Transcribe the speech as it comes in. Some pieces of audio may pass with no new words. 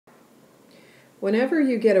Whenever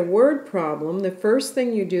you get a word problem, the first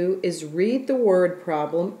thing you do is read the word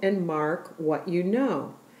problem and mark what you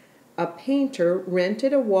know. A painter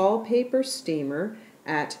rented a wallpaper steamer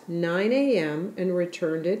at 9 a.m. and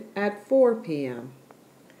returned it at 4 p.m.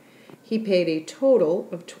 He paid a total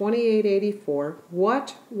of $28.84.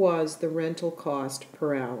 What was the rental cost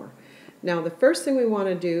per hour? Now, the first thing we want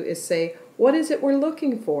to do is say, what is it we're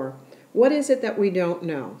looking for? What is it that we don't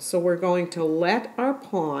know? So we're going to let our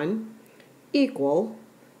pawn equal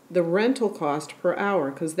the rental cost per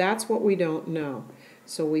hour, because that's what we don't know.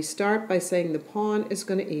 So we start by saying the pawn is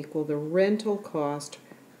going to equal the rental cost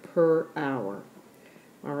per hour.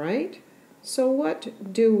 All right? So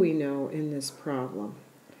what do we know in this problem?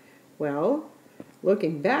 Well,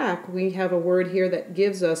 looking back, we have a word here that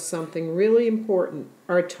gives us something really important,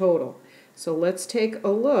 our total. So let's take a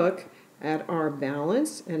look at our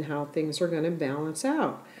balance and how things are going to balance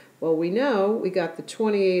out. Well, we know we got the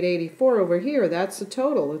 $28.84 over here. That's the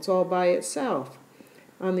total. It's all by itself.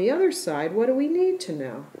 On the other side, what do we need to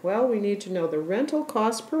know? Well, we need to know the rental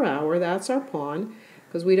cost per hour. That's our pawn,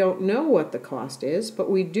 because we don't know what the cost is,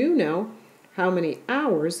 but we do know how many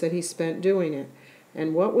hours that he spent doing it.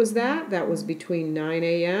 And what was that? That was between 9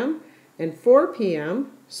 a.m. and 4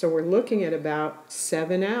 p.m. So we're looking at about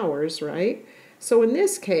 7 hours, right? So in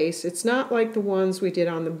this case, it's not like the ones we did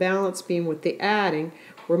on the balance beam with the adding.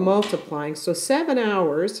 We're multiplying. So 7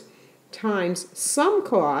 hours times some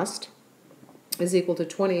cost is equal to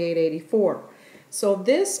 $28.84. So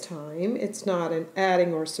this time, it's not an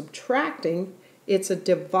adding or subtracting. It's a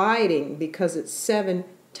dividing, because it's 7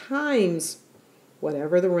 times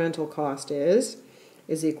whatever the rental cost is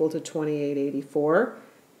equal to $28.84.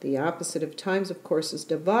 The opposite of times, of course, is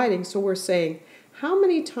dividing. So we're saying, how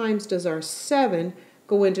many times does our 7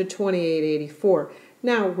 go into $28.84?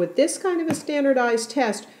 Now, with this kind of a standardized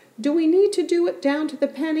test, do we need to do it down to the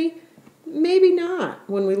penny? Maybe not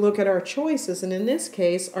when we look at our choices. And in this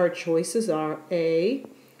case, our choices are A,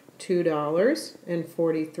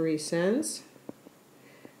 $2.43,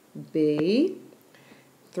 B,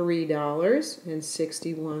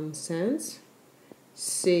 $3.61,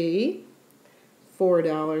 C,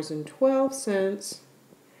 $4.12,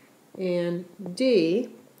 and D,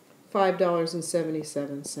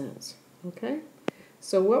 $5.77. Okay?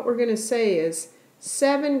 So what we're going to say is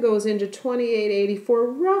 7 goes into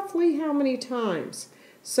 $28.84 roughly how many times?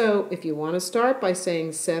 So if you want to start by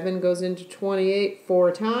saying 7 goes into 28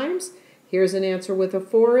 4 times, here's an answer with a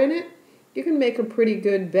 4 in it. You can make a pretty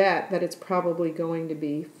good bet that it's probably going to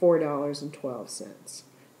be $4.12.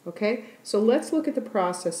 Okay, so let's look at the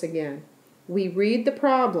process again. We read the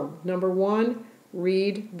problem. Number 1,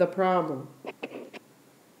 read the problem.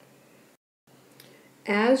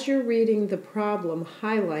 As you're reading the problem,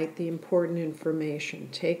 highlight the important information.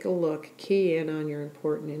 Take a look, key in on your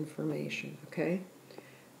important information, okay?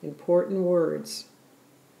 Important words.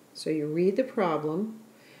 So you read the problem,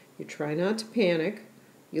 you try not to panic,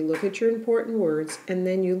 you look at your important words, and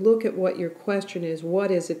then you look at what your question is. What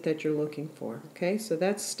is it that you're looking for? Okay, so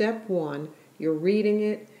that's step 1. You're reading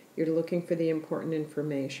it, you're looking for the important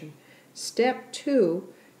information. Step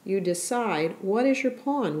 2, you decide, what is your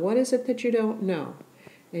pawn? What is it that you don't know?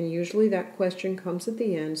 And usually that question comes at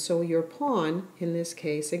the end, so your pawn, in this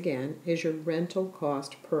case again, is your rental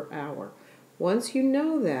cost per hour. Once you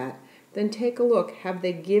know that, then take a look. Have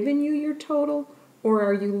they given you your total, or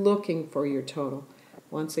are you looking for your total?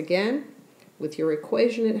 Once again, with your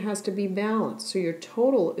equation, it has to be balanced. So your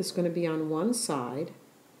total is going to be on one side,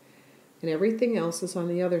 and everything else is on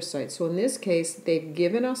the other side. So in this case, they've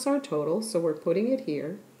given us our total, so we're putting it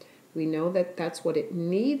here. We know that that's what it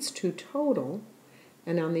needs to total.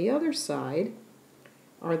 And on the other side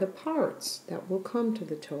are the parts that will come to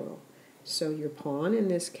the total. So your pawn in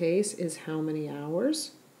this case is how many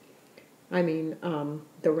hours? The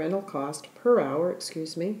rental cost per hour,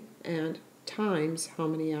 and times how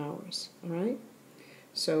many hours, all right?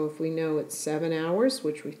 So if we know it's 7 hours,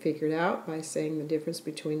 which we figured out by saying the difference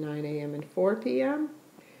between 9 a.m. and 4 p.m.,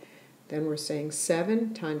 then we're saying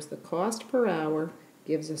 7 times the cost per hour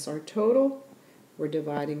gives us our total. We're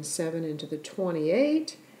dividing 7 into the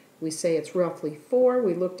 28. We say it's roughly 4.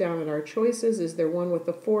 We look down at our choices. Is there one with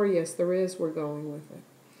a 4? Yes, there is. We're going with it.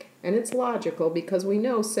 And it's logical because we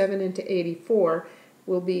know 7 into 84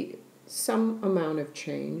 will be some amount of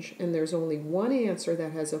change, and there's only one answer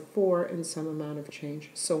that has a 4 and some amount of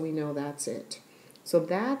change, so we know that's it. So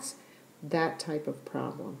that's that type of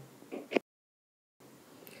problem.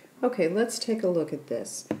 Okay, let's take a look at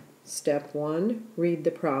this. Step 1, read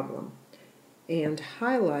the problem. And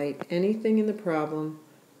highlight anything in the problem,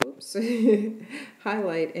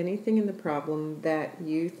 highlight anything in the problem that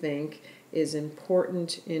you think is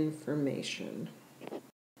important information.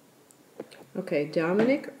 Okay,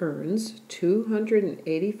 Dominic earns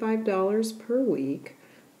 $285 per week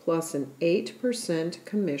plus an 8%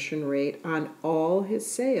 commission rate on all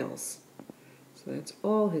his sales. So that's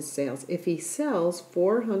all his sales. If he sells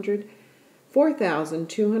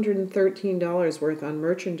 $4,213 worth on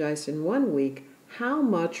merchandise in 1 week, how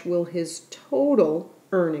much will his total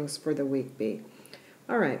earnings for the week be?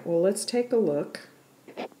 All right, well, let's take a look.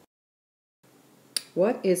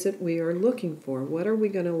 What is it we are looking for? What are we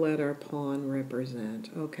going to let our pawn represent?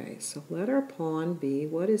 Okay, so let our pawn be,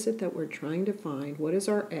 what is it that we're trying to find? What is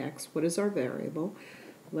our x? What is our variable?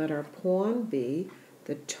 Let our pawn be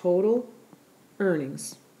the total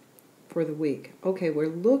earnings for the week. Okay, we're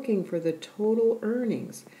looking for the total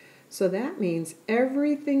earnings. So that means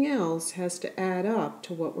everything else has to add up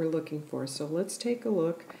to what we're looking for. So let's take a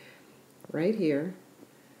look right here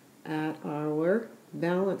at our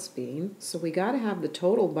balance beam. So we got to have the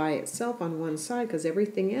total by itself on one side because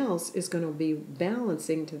everything else is going to be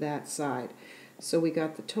balancing to that side. So we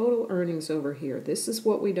got the total earnings over here. This is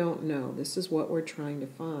what we don't know. This is what we're trying to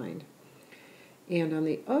find. And on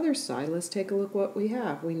the other side, let's take a look what we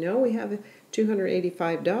have. We know we have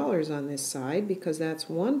 $285 on this side because that's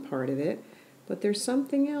one part of it, but there's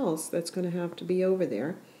something else that's going to have to be over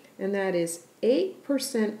there, and that is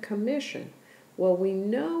 8% commission. Well, we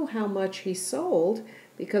know how much he sold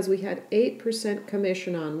because we had 8%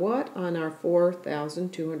 commission on what? On our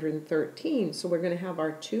 4,213. So we're going to have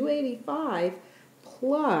our 285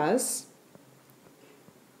 plus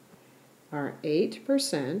our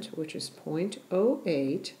 8%, which is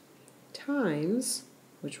 0.08, times,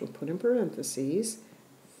 which we'll put in parentheses,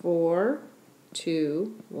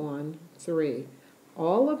 4,213.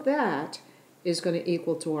 All of that is going to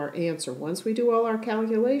equal to our answer. Once we do all our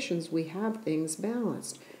calculations, we have things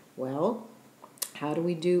balanced. Well, how do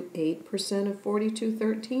we do 8% of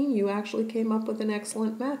 4,213? You actually came up with an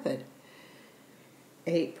excellent method.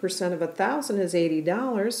 8% of 1,000 is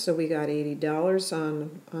 $80, so we got $80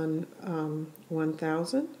 on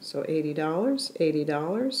 1,000. So $80,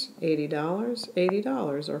 $80, $80,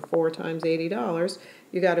 $80, or 4 times $80.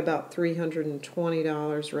 You got about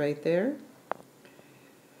 $320 right there.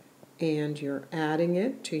 And you're adding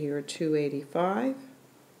it to your 285.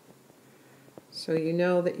 So you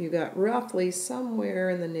know that you got roughly somewhere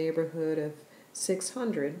in the neighborhood of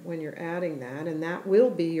 600 when you're adding that, and that will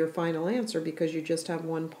be your final answer because you just have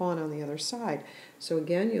one pawn on the other side. So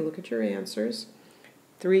again, you look at your answers,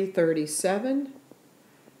 $337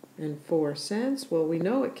 and 4 cents. Well, we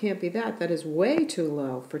know it can't be that. That is way too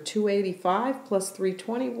low. For 285 plus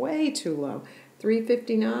 320, way too low.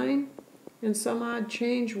 359 and some odd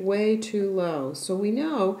change, way too low. So we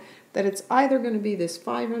know that it's either going to be this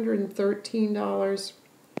 $513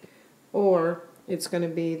 or it's going to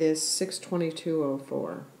be this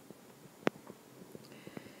 $622.04.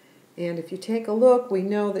 And if you take a look, we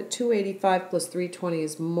know that 285 plus 320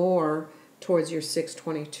 is more towards your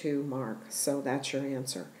 622 mark. So that's your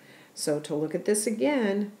answer. So to look at this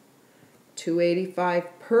again,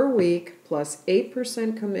 285 per week plus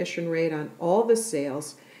 8% commission rate on all the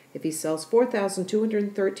sales. If he sells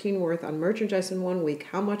 4,213 worth on merchandise in 1 week,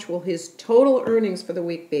 how much will his total earnings for the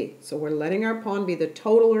week be? So we're letting our pawn be the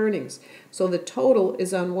total earnings. So the total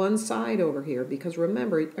is on one side over here because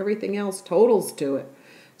remember, everything else totals to it.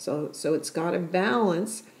 So it's got to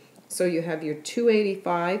balance. So you have your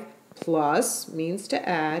 285 plus, means to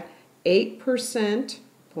add, 8%,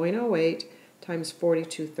 0.08, times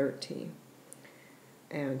 4,213.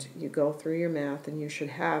 And you go through your math and you should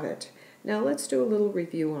have it. Now let's do a little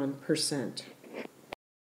review on percent.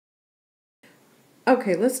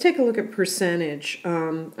 Okay, let's take a look at percentage.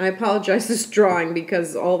 I apologize this drawing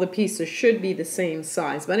because all the pieces should be the same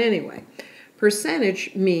size. But anyway,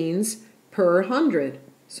 percentage means per 100.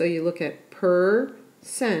 So you look at per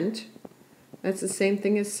cent. That's the same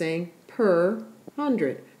thing as saying per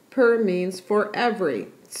 100. Per means for every.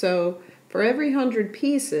 So for every 100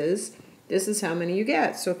 pieces, this is how many you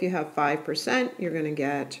get. So if you have 5%, you're going to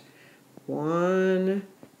get 1,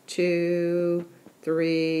 2,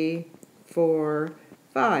 3, 4,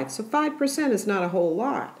 5. So 5% is not a whole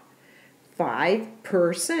lot.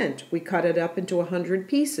 5%. We cut it up into 100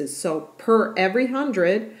 pieces. So per every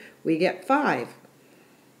 100, we get 5.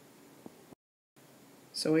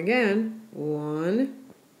 So again, 1,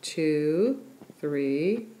 2,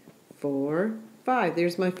 3, 4, 5.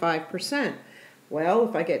 There's my 5%. Well,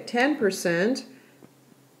 if I get 10%,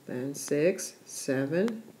 then 6,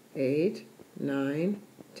 7, 8, 9,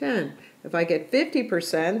 10. If I get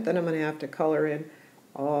 50%, then I'm going to have to color in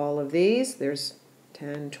all of these. There's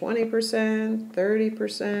 10, 20%,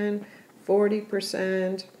 30%,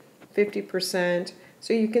 40%, 50%.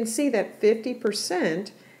 So you can see that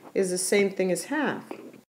 50% is the same thing as half.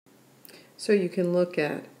 So you can look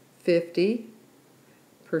at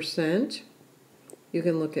 50%. You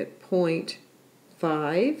can look at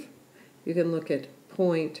 0.5. You can look at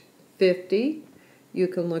 0.50. You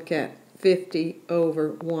can look at 50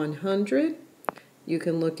 over 100. You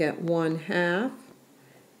can look at 1/2.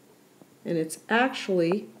 And it's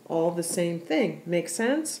actually all the same thing. Makes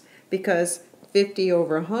sense? Because 50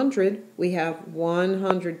 over 100, we have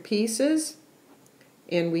 100 pieces,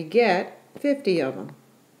 and we get 50 of them.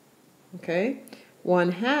 Okay?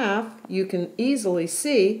 1/2, you can easily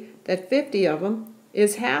see that 50 of them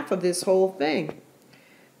is half of this whole thing.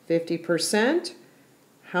 50%,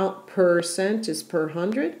 how percent is per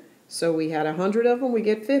 100, so we had 100 of them, we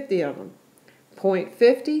get 50 of them.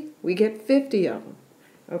 0.50, we get 50 of them.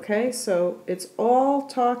 Okay, so it's all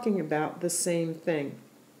talking about the same thing.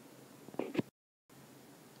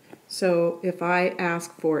 So if I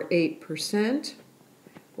ask for 8%,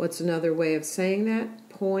 what's another way of saying that?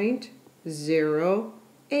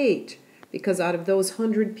 0.08. Because out of those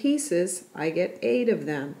 100 pieces, I get 8 of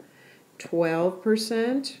them.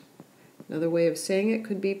 12%, another way of saying it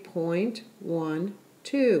could be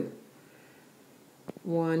 0.12.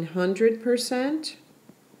 100%,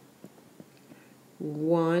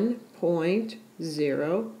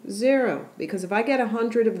 1.00. Because if I get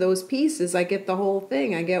 100 of those pieces, I get the whole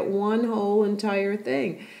thing. I get one whole entire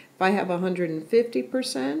thing. If I have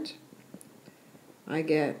 150%, I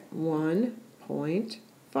get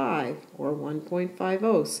 1.5 or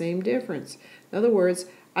 1.50, same difference. In other words,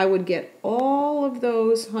 I would get all of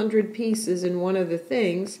those 100 pieces in one of the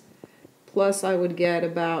things, plus I would get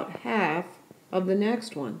about half of the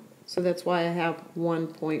next one. So that's why I have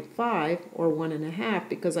 1.5 or 1.5,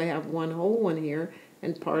 because I have one whole one here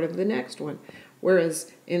and part of the next one.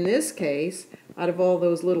 Whereas in this case, out of all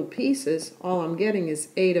those little pieces, all I'm getting is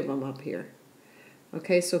 8 of them up here.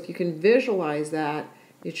 Okay, so if you can visualize that,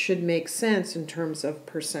 it should make sense in terms of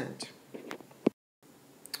percent.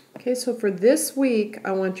 Okay, so for this week,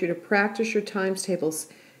 I want you to practice your times tables.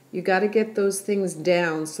 You got to get those things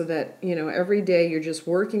down so that, every day you're just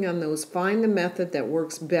working on those. Find the method that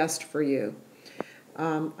works best for you.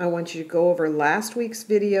 I want you to go over last week's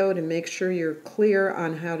video to make sure you're clear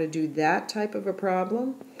on how to do that type of a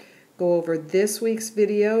problem. Go over this week's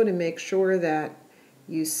video to make sure that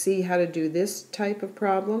you see how to do this type of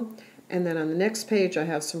problem. And then on the next page, I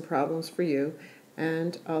have some problems for you.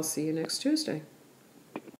 And I'll see you next Tuesday.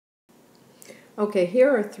 Okay, here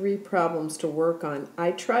are 3 problems to work on.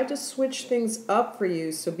 I tried to switch things up for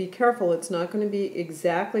you, so be careful. It's not going to be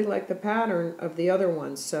exactly like the pattern of the other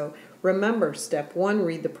ones. So remember, step 1,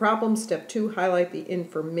 read the problem. Step 2, highlight the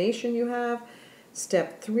information you have.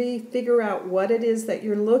 Step 3, figure out what it is that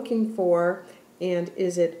you're looking for, and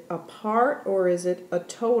is it a part or is it a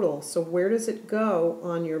total? So where does it go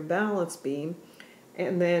on your balance beam?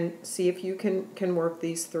 And then see if you can work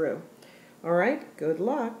these through. All right, good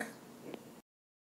luck.